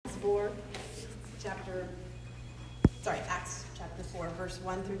Acts chapter 4, verse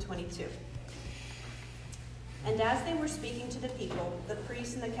 1 through 22. And as they were speaking to the people, the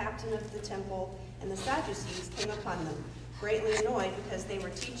priests and the captain of the temple and the Sadducees came upon them, greatly annoyed because they were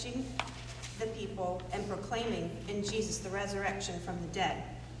teaching the people and proclaiming in Jesus the resurrection from the dead.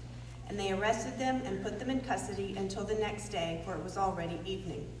 And they arrested them and put them in custody until the next day, for it was already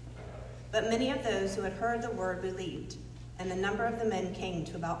evening. But many of those who had heard the word believed, and the number of the men came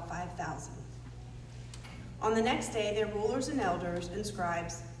to about 5,000. On the next day, their rulers and elders and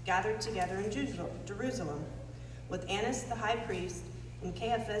scribes gathered together in Jerusalem, with Annas the high priest, and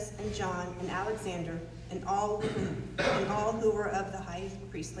Caiaphas, and John, and Alexander, and all who were of the high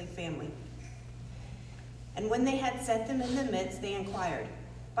priestly family. And when they had set them in the midst, they inquired,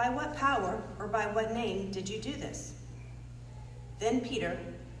 "By what power or by what name did you do this?" Then Peter,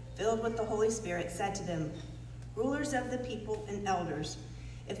 filled with the Holy Spirit, said to them, "Rulers of the people and elders,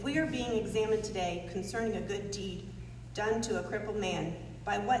 if we are being examined today concerning a good deed done to a crippled man,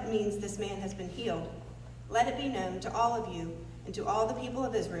 by what means this man has been healed, let it be known to all of you and to all the people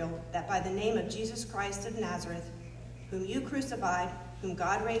of Israel that by the name of Jesus Christ of Nazareth, whom you crucified, whom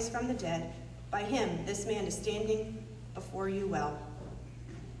God raised from the dead, by him this man is standing before you well.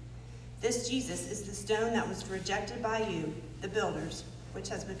 This Jesus is the stone that was rejected by you, the builders, which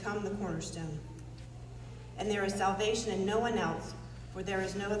has become the cornerstone. And there is salvation in no one else, for there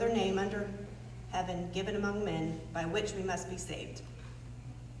is no other name under heaven given among men by which we must be saved."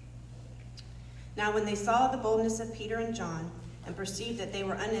 Now when they saw the boldness of Peter and John and perceived that they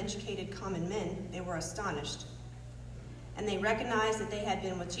were uneducated common men, they were astonished. And they recognized that they had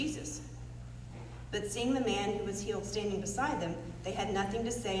been with Jesus. But seeing the man who was healed standing beside them, they had nothing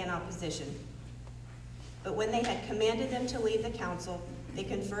to say in opposition. But when they had commanded them to leave the council, they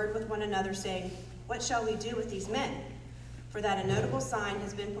conferred with one another, saying, "What shall we do with these men? For that a notable sign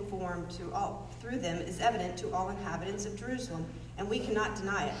has been performed through them is evident to all inhabitants of Jerusalem, and we cannot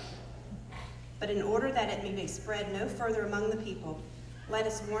deny it. But in order that it may be spread no further among the people, let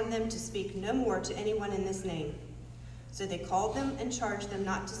us warn them to speak no more to anyone in this name." So they called them and charged them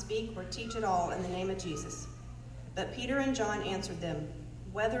not to speak or teach at all in the name of Jesus. But Peter and John answered them,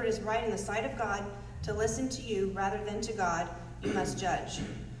 "Whether it is right in the sight of God to listen to you rather than to God, you must judge.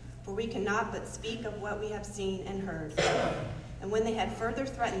 For we cannot but speak of what we have seen and heard." And when they had further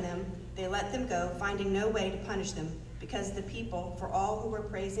threatened them, they let them go, finding no way to punish them, because the people, for all who were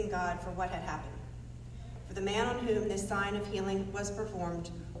praising God for what had happened. For the man on whom this sign of healing was performed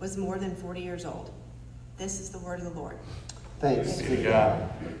was more than 40 years old. This is the word of the Lord. Thanks be to God.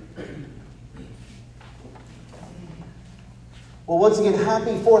 Well, once again,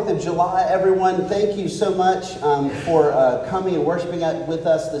 happy 4th of July, everyone. Thank you so much for coming and worshiping with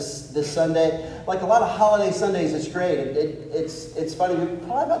us this Sunday. Like a lot of holiday Sundays, it's great. It's funny. We're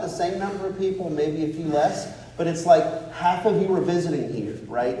probably about the same number of people, maybe a few less. But it's like half of you are visiting here,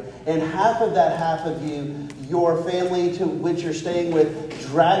 right? And half of you, your family to which you're staying with,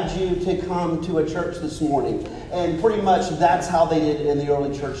 dragged you to come to a church this morning. And pretty much that's how they did it in the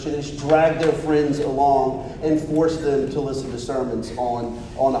early church. They just dragged their friends along and forced them to listen to sermons on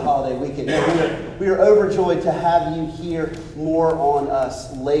a holiday weekend. Now, we are overjoyed to have you hear more on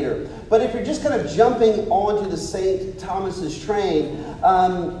us later. But if you're just kind of jumping onto the St. Thomas's train,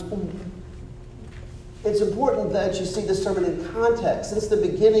 it's important that you see this sermon in context. Since the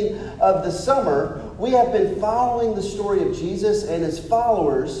beginning of the summer, we have been following the story of Jesus and his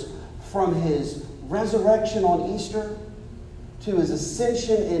followers from his resurrection on Easter to his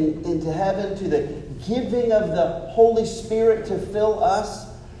ascension into heaven, to the giving of the Holy Spirit to fill us,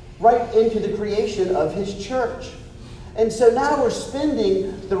 right into the creation of his church. And so now we're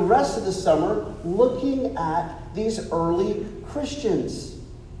spending the rest of the summer looking at these early Christians.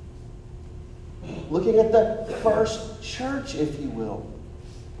 Looking at the first church, if you will.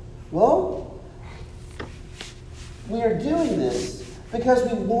 Well, we are doing this because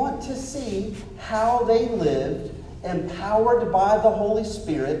we want to see how they lived, empowered by the Holy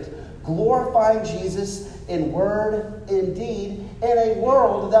Spirit, glorifying Jesus in word and deed, in a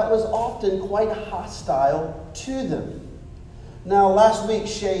world that was often quite hostile to them. Now, last week,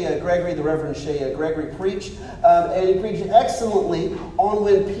 the Reverend Shea Gregory preached, and he preached excellently on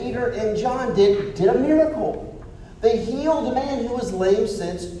when Peter and John did a miracle. They healed a man who was lame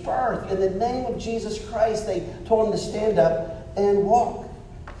since birth. In the name of Jesus Christ, they told him to stand up and walk.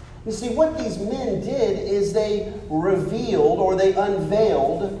 You see, what these men did is they revealed, or they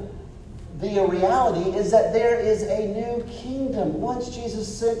unveiled, the reality is that there is a new kingdom. Once Jesus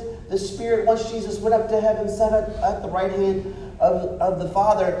sent the Spirit, once Jesus went up to heaven, sat at the right hand of the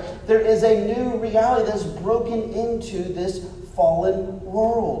Father, there is a new reality that's broken into this fallen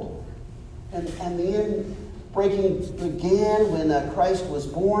world. And the end breaking began when Christ was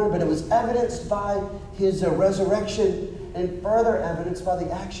born, but it was evidenced by his resurrection and further evidenced by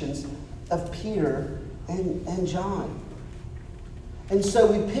the actions of Peter and John. And so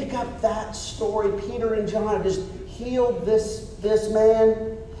we pick up that story. Peter and John have just healed this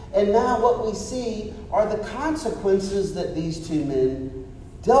man. And now what we see are the consequences that these two men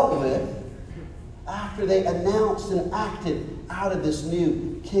dealt with after they announced and acted out of this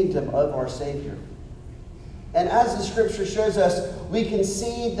new kingdom of our Savior. And as the scripture shows us, we can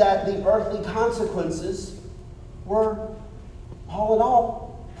see that the earthly consequences were, all in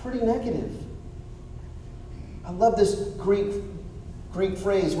all, pretty negative. I love this Greek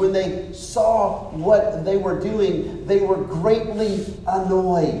phrase. When they saw what they were doing, they were greatly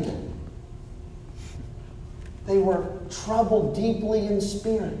annoyed. They were troubled deeply in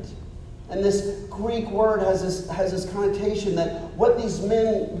spirit. And this Greek word has this connotation that what these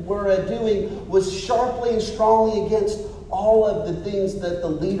men were doing was sharply and strongly against all of the things that the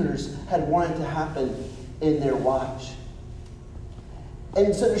leaders had wanted to happen in their watch.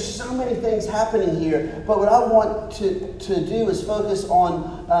 And so there's so many things happening here, but what I want to do is focus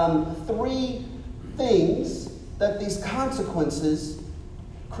on three things that these consequences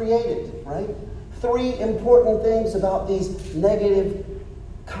created, right? Three important things about these negative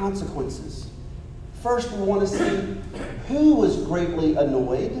consequences. First, we want to see who was greatly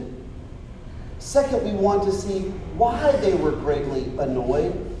annoyed. Second, we want to see why they were greatly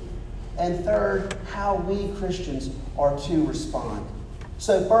annoyed. And third, how we Christians are to respond.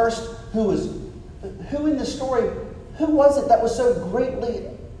 So first, who in the story, who was it that was so greatly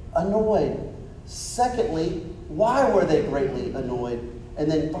annoyed? Secondly, why were they greatly annoyed?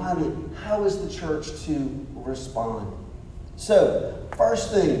 And then finally, how is the church to respond? So,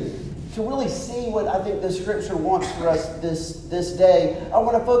 first thing, to really see what I think the scripture wants for us this day, I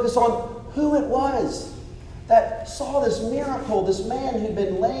want to focus on who it was that saw this miracle, this man who'd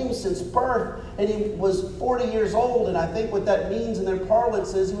been lame since birth, and he was 40 years old, and I think what that means in their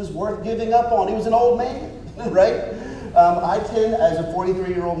parlance is he was worth giving up on. He was an old man, right? I tend, as a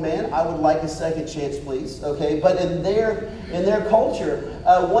 43-year-old man, I would like a second chance, please, okay? But in their culture,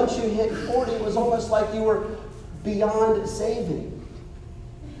 once you hit 40, it was almost like you were beyond saving.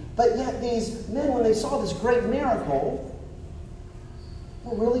 But yet these men, when they saw this great miracle,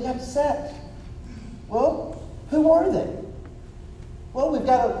 were really upset. Well, who are they? Well, we've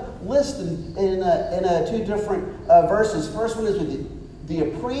got a list in two different verses. First one is with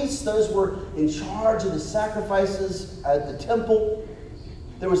the priests. Those were in charge of the sacrifices at the temple.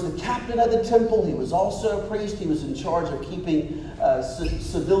 There was the captain of the temple. He was also a priest. He was in charge of keeping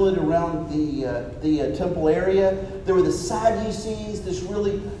civility around the temple area. There were the Sadducees, this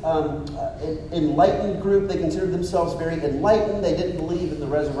really enlightened group. They considered themselves very enlightened. They didn't believe in the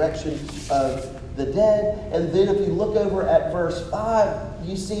resurrection of the dead. And then if you look over at verse 5,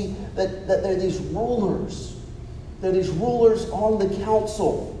 you see that there are these rulers. There are these rulers on the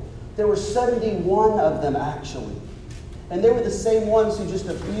council. There were 71 of them, actually. And they were the same ones who just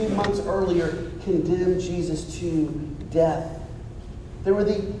a few months earlier condemned Jesus to death. There were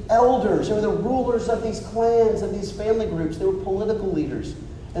the elders. There were the rulers of these clans, of these family groups. They were political leaders.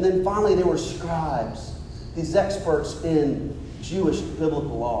 And then finally there were scribes, these experts in Jewish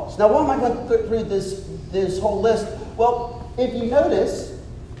biblical laws. Now, why am I going through this whole list? Well, if you notice,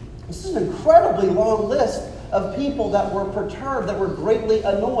 this is an incredibly long list of people that were perturbed, that were greatly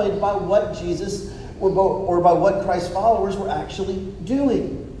annoyed by what Jesus or by what Christ's followers were actually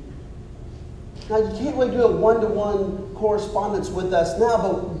doing. Now, you can't really do a one-to-one correspondence with us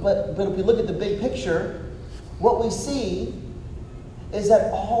now, but if we look at the big picture, what we see is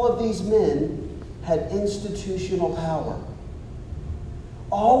that all of these men had institutional power.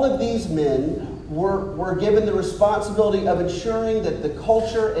 All of these men were given the responsibility of ensuring that the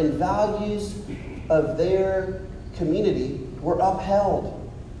culture and values of their community were upheld.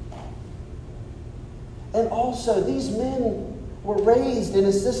 And also, these men were raised in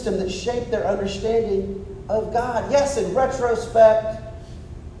a system that shaped their understanding of God. Yes, in retrospect,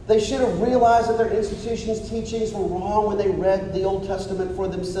 they should have realized that their institution's teachings were wrong when they read the Old Testament for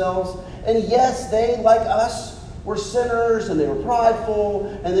themselves. And yes, they, like us, were sinners and they were prideful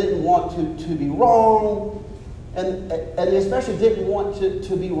and they didn't want to be wrong. And they especially didn't want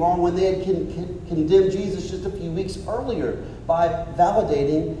to be wrong when they had condemned Jesus just a few weeks earlier by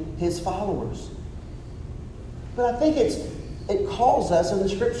validating his followers. But I think it calls us, and the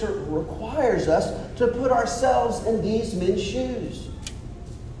scripture requires us, to put ourselves in these men's shoes.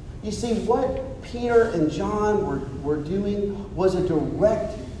 You see, what Peter and John were doing was a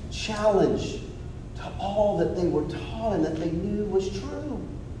direct challenge to all that they were taught and that they knew was true.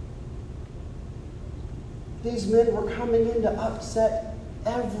 These men were coming in to upset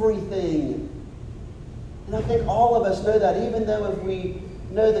everything. And I think all of us know that, even though if we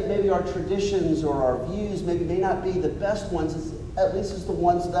know that maybe our traditions or our views maybe may not be the best ones, at least it's the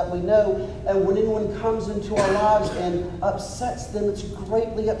ones that we know. And when anyone comes into our lives and upsets them, it's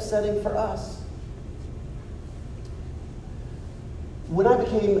greatly upsetting for us. When I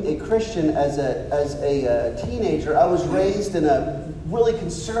became a Christian as a teenager, I was raised in a really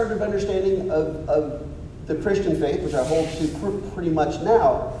conservative understanding of the Christian faith, which I hold to pretty much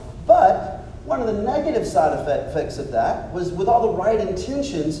now. But one of the negative side effects of that was, with all the right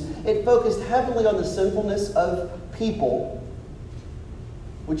intentions, it focused heavily on the sinfulness of people,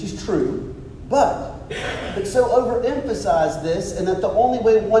 which is true, but it so overemphasized this, and that the only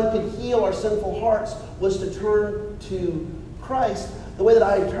way one could heal our sinful hearts was to turn to Christ. The way that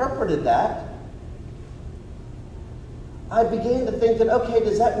I interpreted that, I began to think that, okay,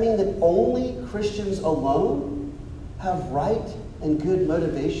 does that mean that only Christians alone have right and good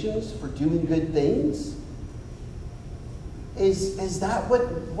motivations for doing good things? Is that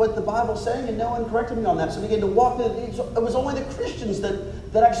what the Bible's saying? And no one corrected me on that. So I began to walk through it. It was only the Christians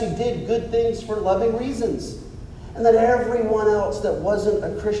that actually did good things for loving reasons. And that everyone else that wasn't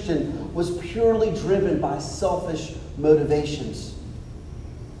a Christian was purely driven by selfish motivations.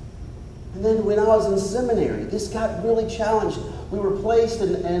 And then when I was in seminary, this got really challenged. We were placed,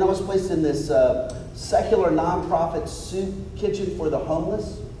 and I was placed in this secular nonprofit soup kitchen for the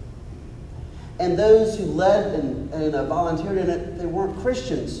homeless. And those who led and volunteered in it, they weren't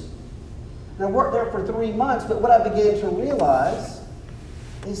Christians. And I worked there for 3 months, but what I began to realize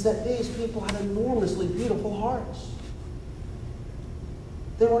is that these people had enormously beautiful hearts.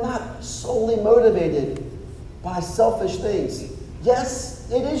 They were not solely motivated by selfish things. Yes,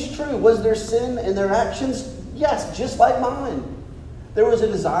 it is true. Was there sin in their actions? Yes, just like mine. There was a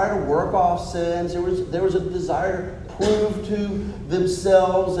desire to work off sins. There was a desire to prove to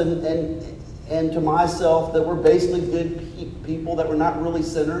themselves and to myself that we're basically good people, that we're not really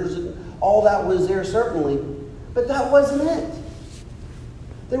sinners. And all that was there, certainly. But that wasn't it.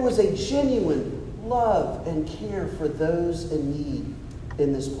 There was a genuine love and care for those in need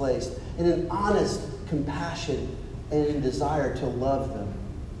in this place, and an honest compassion and a desire to love them.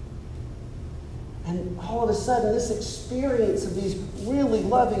 And all of a sudden, this experience of these really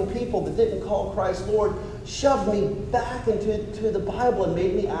loving people that didn't call Christ Lord shoved me back into the Bible and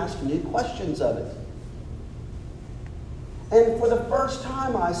made me ask new questions of it. And for the first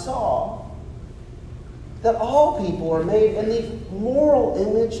time, I saw that all people are made in the moral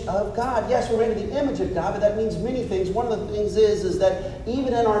image of God. Yes, we're made in the image of God, but that means many things. One of the things is that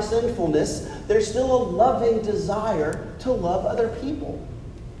even in our sinfulness, there's still a loving desire to love other people.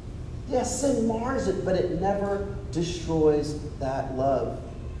 Yes, sin mars it, but it never destroys that love.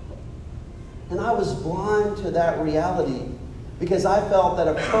 And I was blind to that reality because I felt that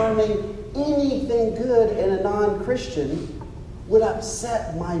affirming anything good in a non-Christian would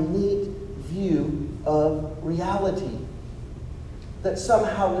upset my neat view of reality, that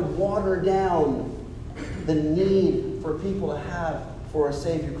somehow would water down the need for people to have for a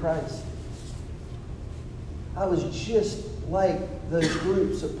Savior Christ. I was just like those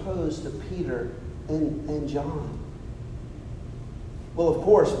groups opposed to Peter and John. Well, of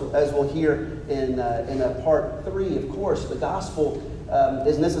course, as we'll hear in part 3, of course, the gospel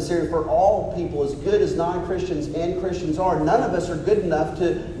is necessary for all people, as good as non-Christians and Christians are. None of us are good enough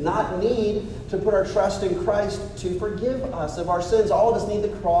to not need to put our trust in Christ to forgive us of our sins. All of us need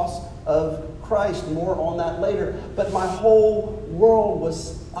the cross of Christ. More on that later. But my whole world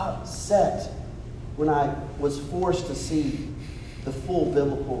was upset when I was forced to see the full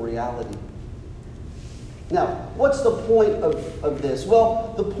biblical reality. Now, what's the point of this?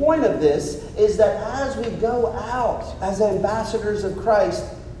 Well, the point of this is that as we go out as ambassadors of Christ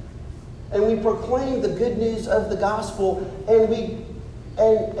and we proclaim the good news of the gospel,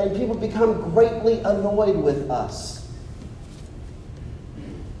 and people become greatly annoyed with us.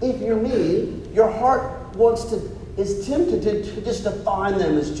 If you're me, your heart is tempted to just define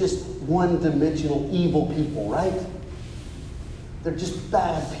them as just one-dimensional evil people, right? They're just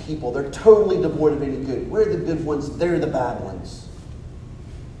bad people. They're totally devoid of any good. We're the good ones. They're the bad ones.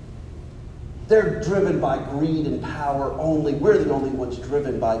 They're driven by greed and power only. We're the only ones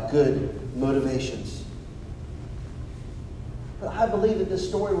driven by good motivations. But I believe that this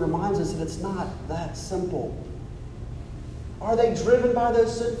story reminds us that it's not that simple. Are they driven by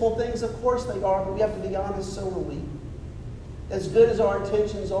those sinful things? Of course they are, but we have to be honest, so are we. As good as our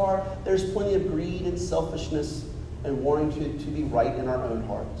intentions are, there's plenty of greed and selfishness and wanting to be right in our own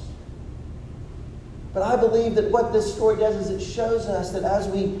hearts. But I believe that what this story does is it shows us that as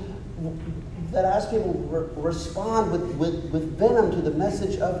we that as people respond with venom to the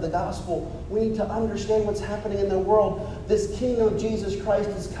message of the gospel, we need to understand what's happening in their world. This kingdom of Jesus Christ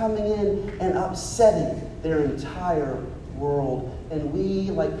is coming in and upsetting their entire world. And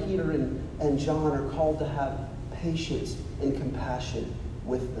we, like Peter and John, are called to have patience and compassion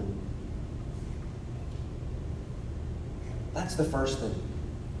with them. That's the first thing.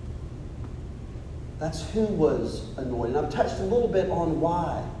 That's who was annoyed. And I've touched a little bit on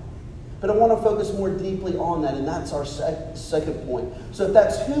why. But I want to focus more deeply on that, and that's our second point. So if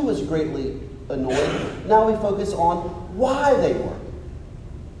that's who was greatly annoyed, now we focus on why they were.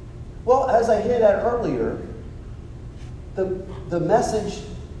 Well, as I hinted at earlier, the message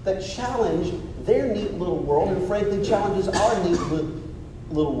that challenged their neat little world, and frankly challenges our neat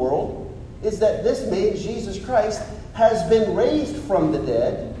little world, is that this man, Jesus Christ, has been raised from the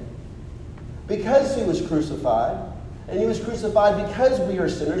dead because he was crucified. And he was crucified because we are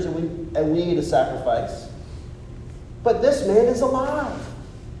sinners and we need a sacrifice. But this man is alive.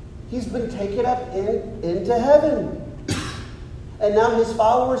 He's been taken up into heaven. And now his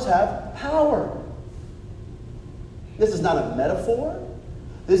followers have power. This is not a metaphor.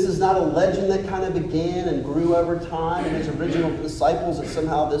 This is not a legend that kind of began and grew over time and his original disciples that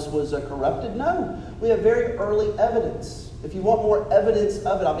somehow this was corrupted. No, we have very early evidence. If you want more evidence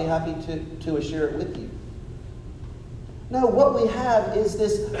of it, I'll be happy to share it with you. No, what we have is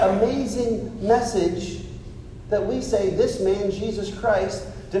this amazing message that we say this man, Jesus Christ,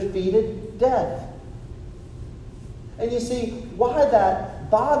 defeated death. And you see, why that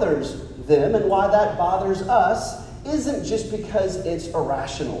bothers them and why that bothers us isn't just because it's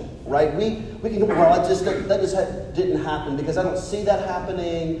irrational, right? We can, well, that just didn't happen because I don't see that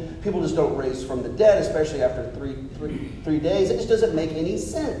happening. People just don't raise from the dead, especially after three days. It just doesn't make any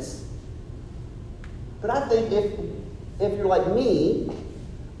sense. But I think if you're like me,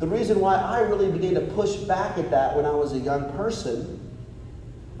 the reason why I really began to push back at that when I was a young person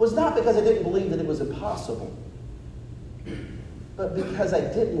was not because I didn't believe that it was impossible, but because I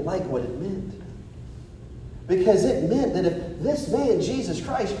didn't like what it meant. Because it meant that if this man, Jesus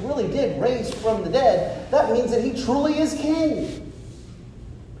Christ, really did raise from the dead, that means that he truly is king.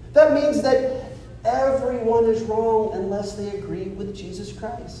 That means that everyone is wrong unless they agree with Jesus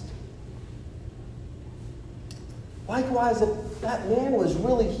Christ. Likewise, if that man was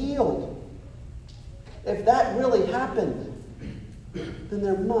really healed, if that really happened, then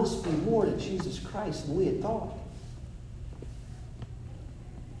there must be more to Jesus Christ than we had thought.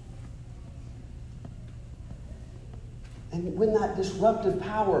 And when that disruptive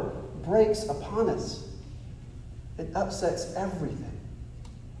power breaks upon us, it upsets everything.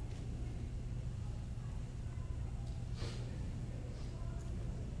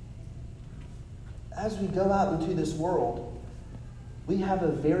 As we go out into this world, we have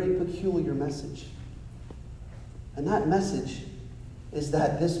a very peculiar message. And that message is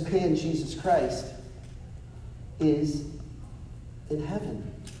that this man, Jesus Christ, is in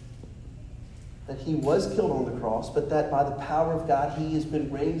heaven. That he was killed on the cross, but that by the power of God, he has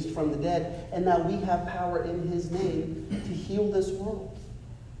been raised from the dead. And now we have power in his name to heal this world.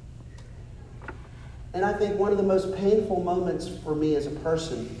 And I think one of the most painful moments for me as a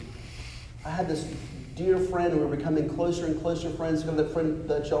person, I had this dear friend, and we were becoming closer and closer friends, the friend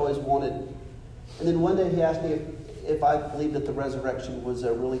that you always wanted. And then one day he asked me if I believed that the resurrection was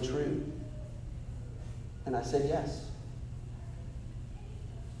really true. And I said yes.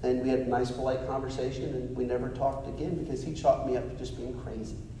 And we had a nice, polite conversation, and we never talked again because he chalked me up to just being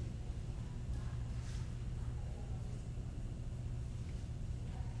crazy.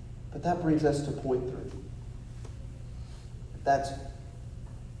 But that brings us to point 3. That's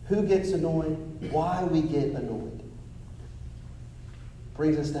who gets annoyed, why we get annoyed.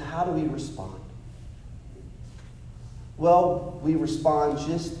 Brings us to how do we respond? Well, we respond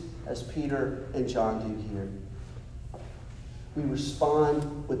just as Peter and John do here. We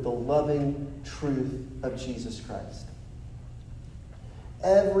respond with the loving truth of Jesus Christ.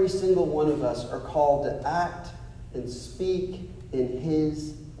 Every single one of us are called to act and speak in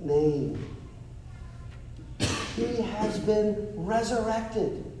his name. He has been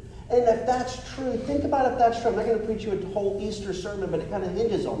resurrected. And if that's true, think about if that's true. I'm not going to preach you a whole Easter sermon, but it kind of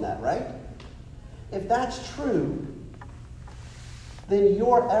hinges on that, right? If that's true, then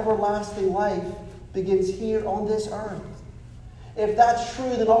your everlasting life begins here on this earth. If that's true,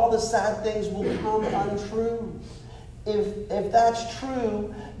 then all the sad things will become untrue. If that's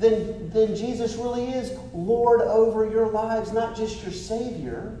true, then Jesus really is Lord over your lives, not just your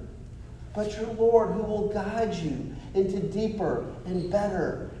Savior, but your Lord who will guide you into deeper and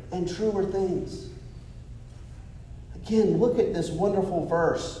better and truer things. Again, look at this wonderful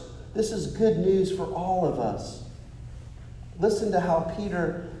verse This is good news for all of us. Listen to how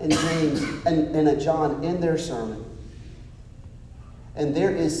Peter and James and John end their sermon. And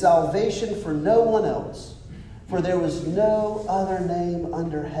there is salvation for no one else, for there was no other name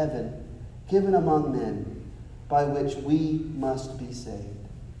under heaven given among men by which we must be saved.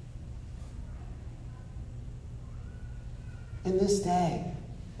 In this day,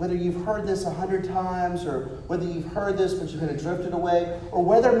 whether you've heard this 100 times, or whether you've heard this but you've kind of drifted away, or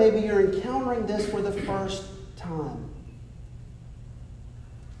whether maybe you're encountering this for the first time,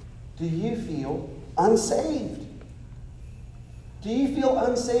 do you feel unsaved? Do you feel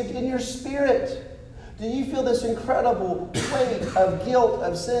unsaved in your spirit? Do you feel this incredible weight of guilt,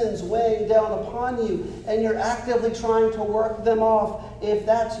 of sins weighing down upon you, and you're actively trying to work them off? If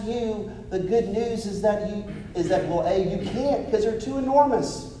that's you, the good news is that you can't, because they're too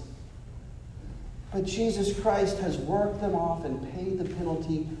enormous. But Jesus Christ has worked them off and paid the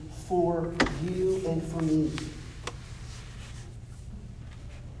penalty for you and for me.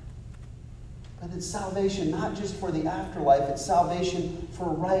 But it's salvation not just for the afterlife, it's salvation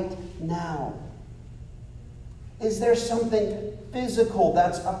for right now. Is there something physical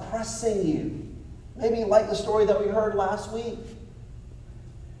that's oppressing you? Maybe like the story that we heard last week.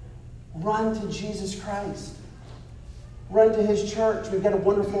 Run to Jesus Christ. Run to His church. We've got a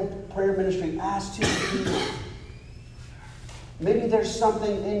wonderful prayer ministry. Ask to be healed. Maybe there's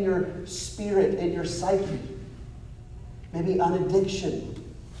something in your spirit, in your psyche. Maybe an addiction.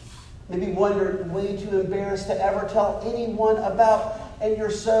 Maybe one you're way too embarrassed to ever tell anyone about, and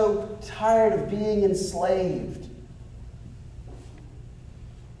you're so tired of being enslaved.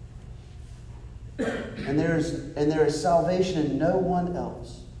 And there is salvation in no one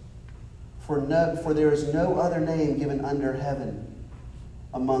else. For there is no other name given under heaven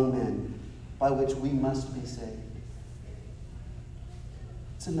among men by which we must be saved.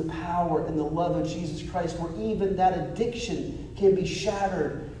 It's in the power and the love of Jesus Christ where even that addiction can be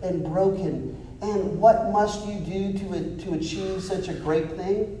shattered and broken. And what must you do to achieve such a great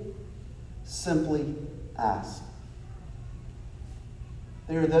thing? Simply ask.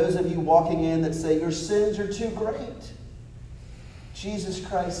 There are those of you walking in that say, your sins are too great. Jesus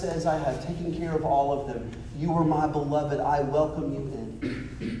Christ says, I have taken care of all of them. You are my beloved. I welcome you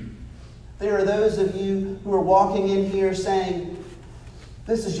in. There are those of you who are walking in here saying,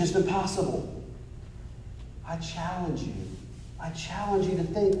 this is just impossible. I challenge you. I challenge you to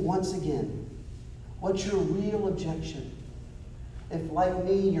think once again, what's your real objection? If, like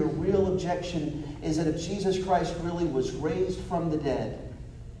me, your real objection is that if Jesus Christ really was raised from the dead,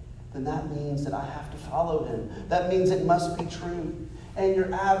 then that means that I have to follow Him. That means it must be true. And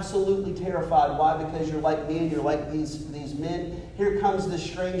you're absolutely terrified. Why? Because you're like me and you're like these men. Here comes this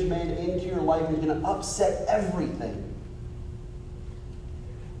strange man into your life who's going to upset everything.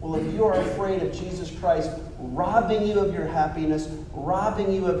 Well, if you are afraid of Jesus Christ robbing you of your happiness,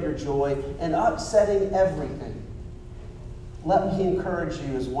 robbing you of your joy, and upsetting everything, let me encourage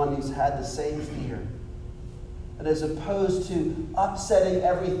you as one who's had the same fear. That as opposed to upsetting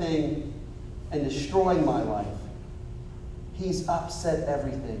everything and destroying my life, He's upset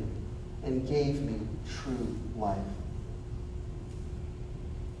everything and gave me true life.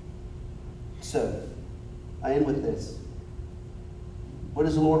 So, I end with this. What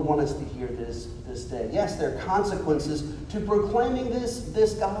does the Lord want us to hear this day? Yes, there are consequences to proclaiming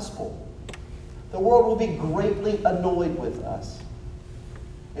this gospel. The world will be greatly annoyed with us.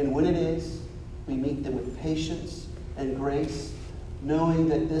 And when it is, we meet them with patience and grace, knowing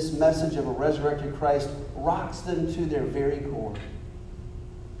that this message of a resurrected Christ rocks them to their very core.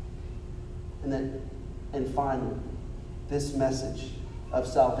 And finally, this message of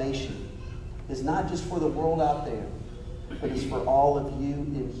salvation is not just for the world out there, but is for all of you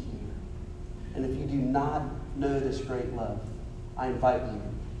in here. And if you do not know this great love, I invite you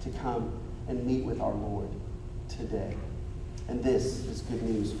to come and meet with our Lord today. And this is good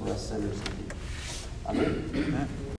news for us sinners indeed. Amen. Amen.